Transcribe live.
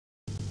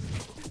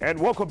And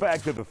welcome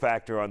back to The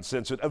Factor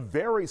Uncensored. A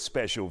very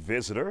special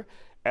visitor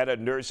at a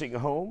nursing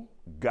home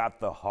got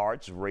the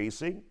hearts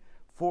racing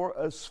for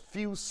a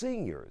few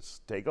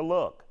seniors. Take a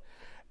look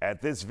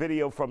at this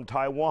video from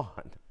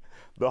Taiwan.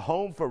 The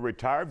home for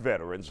retired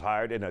veterans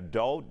hired an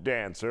adult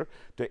dancer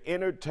to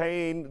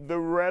entertain the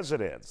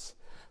residents.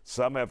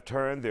 Some have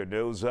turned their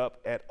nose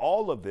up at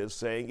all of this,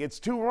 saying it's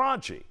too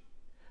raunchy.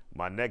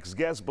 My next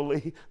guest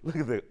believe, look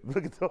at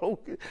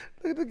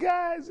the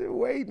guys, they're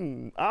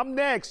waiting. I'm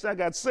next, I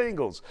got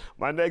singles.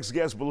 My next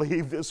guest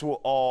believe this was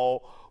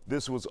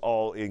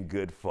all in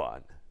good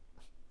fun.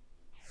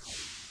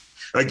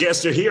 Our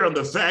guests are here on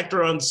The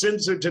Factor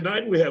Uncensored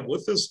tonight. We have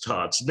with us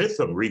Todd Smith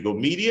from Regal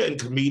Media and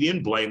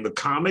comedian Blame the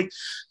Comic.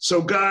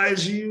 So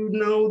guys,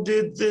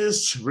 did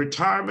this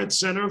retirement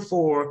center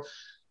for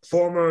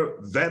former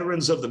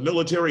veterans of the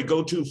military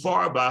go too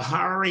far by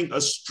hiring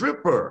a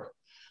stripper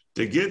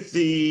to get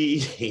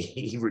the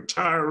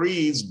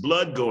retirees'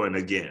 blood going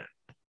again?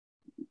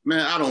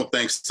 Man, I don't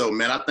think so,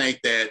 man. I think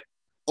that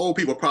old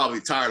people are probably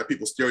tired of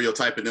people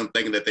stereotyping them,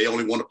 thinking that they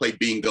only want to play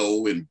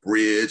bingo and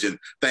bridge and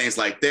things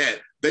like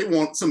that. They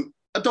want some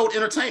adult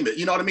entertainment,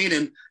 you know what I mean?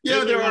 And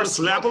yeah, there are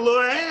slap a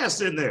little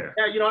ass in there.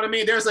 Yeah, you know what I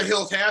mean? There's a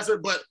health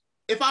hazard, but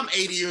if I'm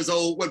 80 years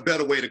old, what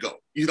better way to go?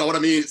 You know what I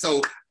mean?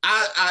 So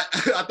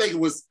I think it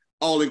was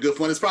all in good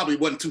fun. It probably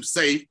wasn't too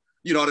safe,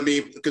 you know what I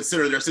mean,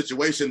 considering their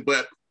situation,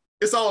 but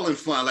it's all in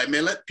fun. Like,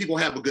 man, let people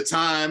have a good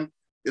time.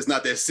 It's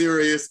not that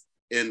serious.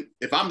 And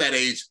if I'm that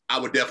age, I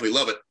would definitely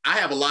love it. I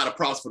have a lot of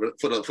props for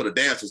the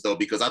dancers though,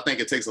 because I think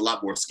it takes a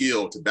lot more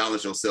skill to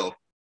balance yourself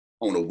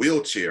on a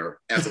wheelchair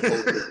as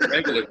opposed to a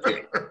regular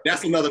chair.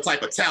 That's another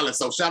type of talent.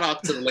 So shout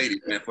out to the ladies,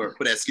 man, for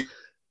that skill.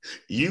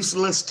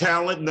 Useless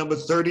talent number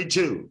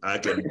 32. I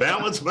can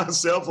balance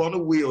myself on a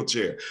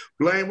wheelchair.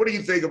 Blaine, what do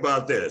you think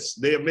about this?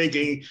 They're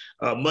making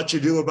much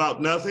ado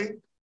about nothing?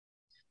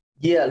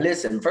 Yeah,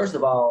 listen, first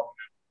of all,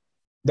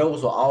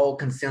 those were all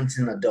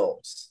consenting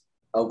adults,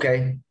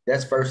 okay?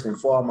 That's first and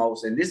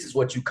foremost. And this is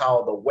what you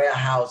call the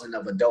warehousing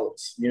of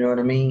adults. You know what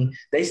I mean?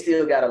 They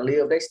still got to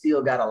live. They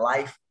still got a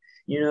life.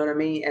 You know what I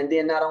mean? And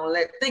then not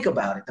only that, think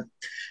about it.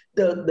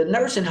 The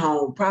nursing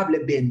home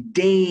probably been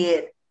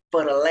dead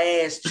for the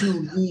last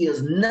 2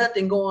 years.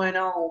 Nothing going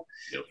on.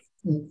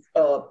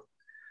 Yep.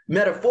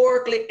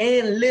 Metaphorically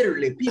and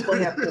literally, people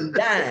have been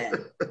dying.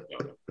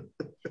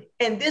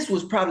 And this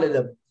was probably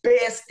the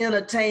best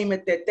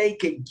entertainment that they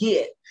could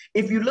get.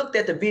 If you looked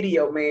at the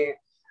video, man,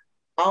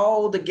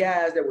 all the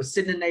guys that were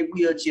sitting in their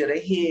wheelchair, their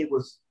head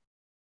was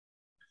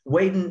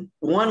waiting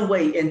one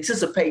way,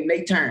 anticipating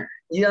their turn.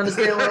 You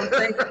understand what I'm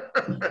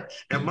saying?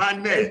 Am I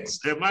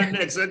next? Am I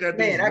next?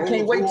 Man, I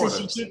can't wait till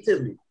she get to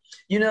me.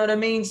 You know what I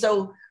mean?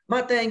 So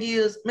my thing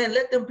is, man,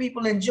 let them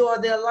people enjoy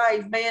their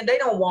life, man. They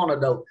don't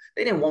want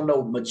they didn't want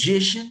no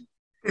magician.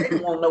 They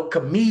didn't want no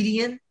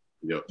comedian.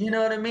 Yep. You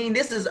know what I mean?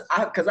 This is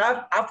because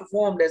I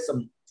performed at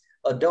some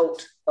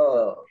adult,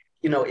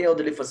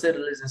 elderly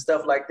facilities and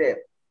stuff like that.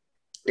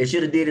 They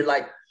should have did it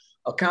like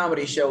a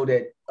comedy show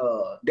that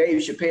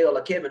Dave Chappelle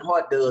or Kevin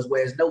Hart does,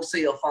 where there's no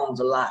cell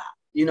phones allowed.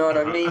 You know what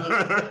I mean?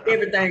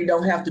 Everything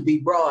don't have to be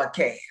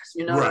broadcast.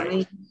 You know what I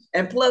mean?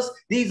 And plus,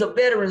 these are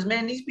veterans,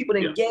 man. These people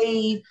that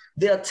gave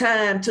their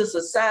time to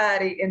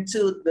society and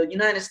to the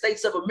United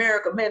States of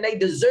America, man. They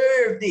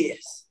deserve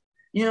this.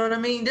 You know what I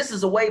mean? This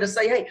is a way to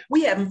say, hey,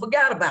 we haven't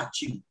forgot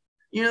about you.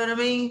 You know what I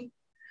mean?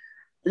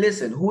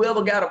 Listen,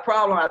 whoever got a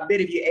problem, I bet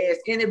if you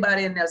ask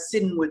anybody in there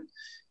sitting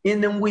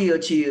in them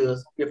wheelchairs,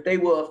 if they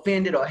were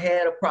offended or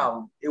had a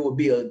problem, it would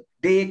be a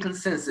dead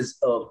consensus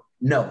of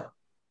no.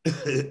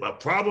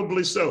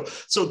 Probably so.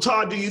 So,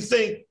 Todd, do you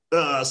think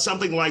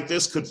something like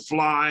this could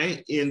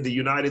fly in the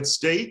United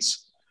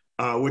States?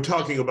 We're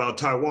talking about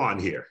Taiwan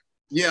here.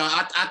 Yeah,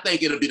 I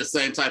think it'll be the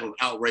same type of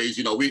outrage.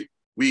 You know,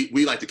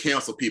 we like to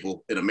cancel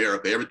people in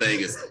America. Everything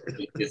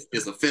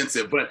is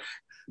offensive, but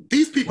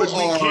these people would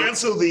we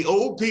cancel the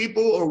old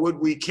people, or would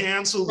we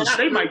cancel the?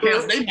 They might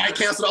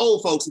cancel the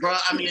old folks, bro.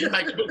 I mean,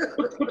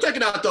 but check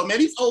it out though, man.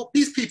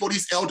 These people,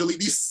 these elderly,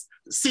 these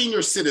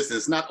senior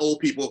citizens, not old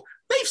people.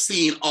 They've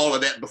seen all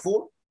of that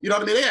before. You know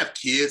what I mean? They have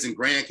kids and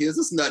grandkids.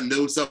 It's nothing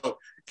new. So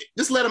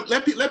just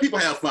let people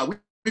have fun.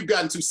 We've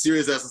gotten too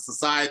serious as a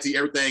society.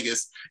 Everything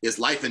is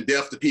life and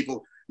death to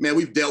people. Man,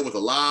 we've dealt with a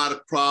lot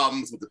of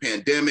problems with the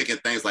pandemic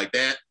and things like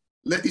that.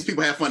 Let these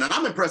people have fun. And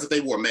I'm impressed that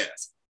they wore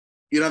masks.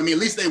 You know what I mean? At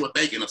least they were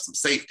thinking of some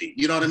safety.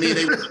 You know what I mean?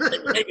 They were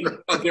thinking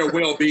of their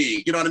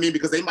well-being. You know what I mean?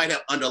 Because they might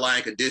have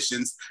underlying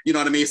conditions. You know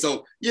what I mean?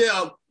 So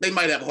yeah, they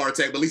might have a heart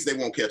attack, but at least they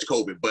won't catch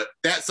COVID. But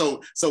that's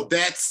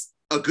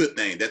a good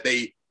thing that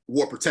they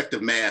wore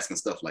protective masks and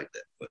stuff like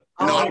that. But,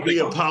 let me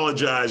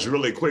apologize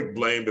really quick,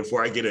 Blaine,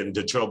 before I get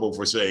into trouble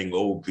for saying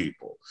old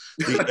people,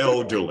 the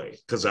elderly,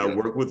 because I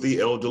work with the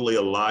elderly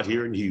a lot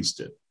here in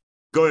Houston.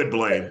 Go ahead,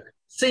 Blaine.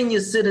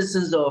 Senior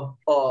citizens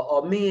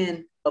are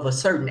men of a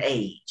certain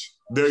age.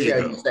 There you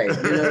go. Say, you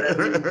know what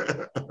I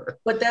mean?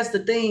 But that's the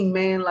thing,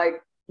 man.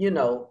 Like, you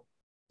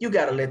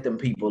got to let them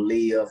people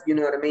live. You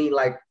know what I mean?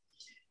 Like,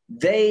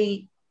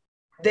 they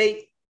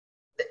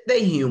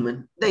they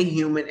human,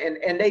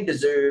 and they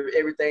deserve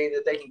everything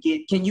that they can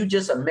get. Can you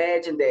just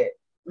imagine that,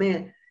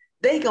 man?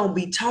 They gonna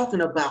be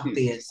talking about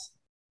this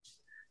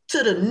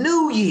to the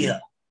new year.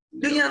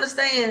 Do you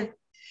understand?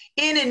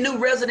 Any new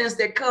residents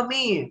that come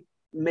in,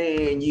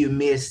 man, you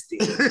missed it.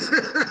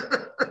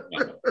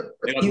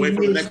 They gotta wait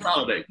for the next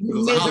holiday.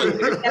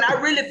 And I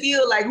really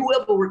feel like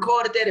whoever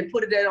recorded that and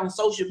put that on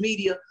social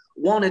media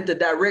wanted the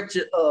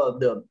director of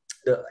the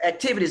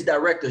activities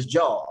director's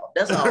job.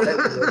 That's all that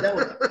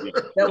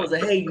was. That was a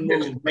hating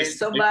move, man.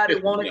 Somebody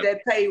wanted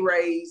that pay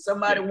raise.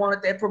 Somebody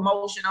wanted that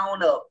promotion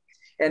on up.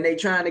 And they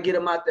trying to get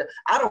them out there.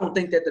 I don't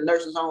think that the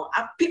nursing home,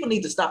 people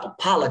need to stop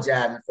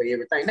apologizing for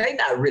everything. They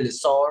not really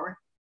sorry.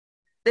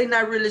 They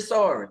not really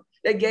sorry.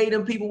 They gave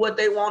them people what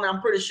they want. I'm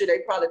pretty sure they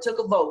probably took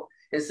a vote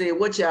and said,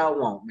 what y'all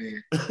want,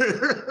 man?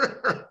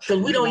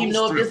 Because we don't even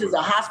know if this is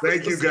a hospital.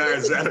 Thank you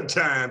guys. Out of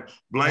time.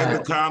 Blaine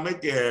the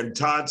Comic and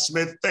Todd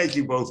Smith, thank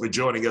you both for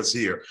joining us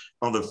here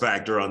on The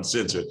Factor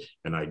Uncensored.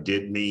 And I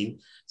did mean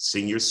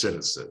senior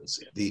citizens,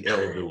 the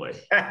elderly,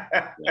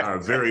 our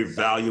very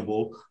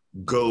valuable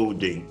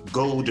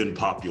golden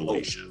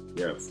population.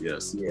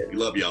 Yes. We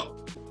love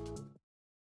y'all.